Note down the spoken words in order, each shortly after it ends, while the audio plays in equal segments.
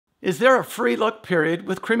Is there a free look period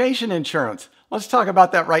with cremation insurance? Let's talk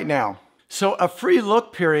about that right now. So a free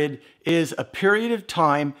look period is a period of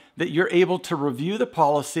time that you're able to review the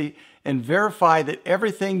policy and verify that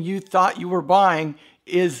everything you thought you were buying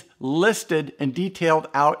is listed and detailed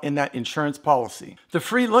out in that insurance policy. The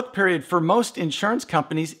free look period for most insurance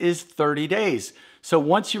companies is 30 days. So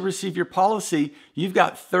once you receive your policy, you've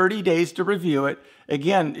got 30 days to review it.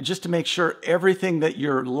 Again, just to make sure everything that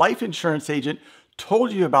your life insurance agent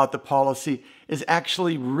told you about the policy is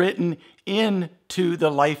actually written into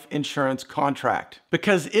the life insurance contract.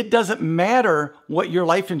 Because it doesn't matter what your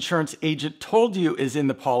life insurance agent told you is in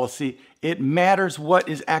the policy, it matters what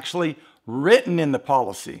is actually written in the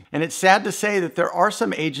policy. And it's sad to say that there are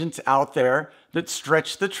some agents out there that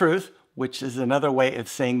stretch the truth, which is another way of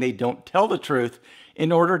saying they don't tell the truth,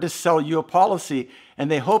 in order to sell you a policy,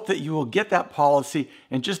 and they hope that you will get that policy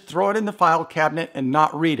and just throw it in the file cabinet and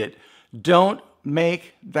not read it. Don't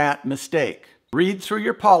make that mistake. Read through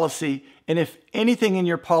your policy, and if anything in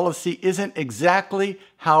your policy isn't exactly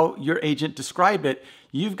how your agent described it,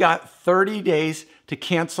 you've got 30 days to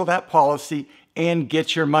cancel that policy and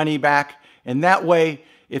get your money back. And that way,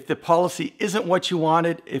 if the policy isn't what you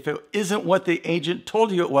wanted, if it isn't what the agent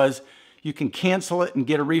told you it was, you can cancel it and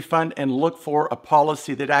get a refund and look for a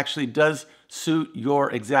policy that actually does suit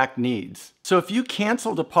your exact needs. So if you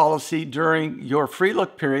canceled a policy during your free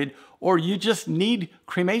look period, or you just need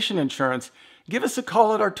cremation insurance, give us a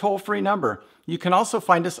call at our toll-free number. You can also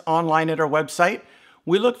find us online at our website.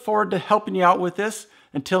 We look forward to helping you out with this.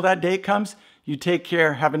 Until that day comes, you take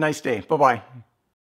care. Have a nice day. Bye-bye.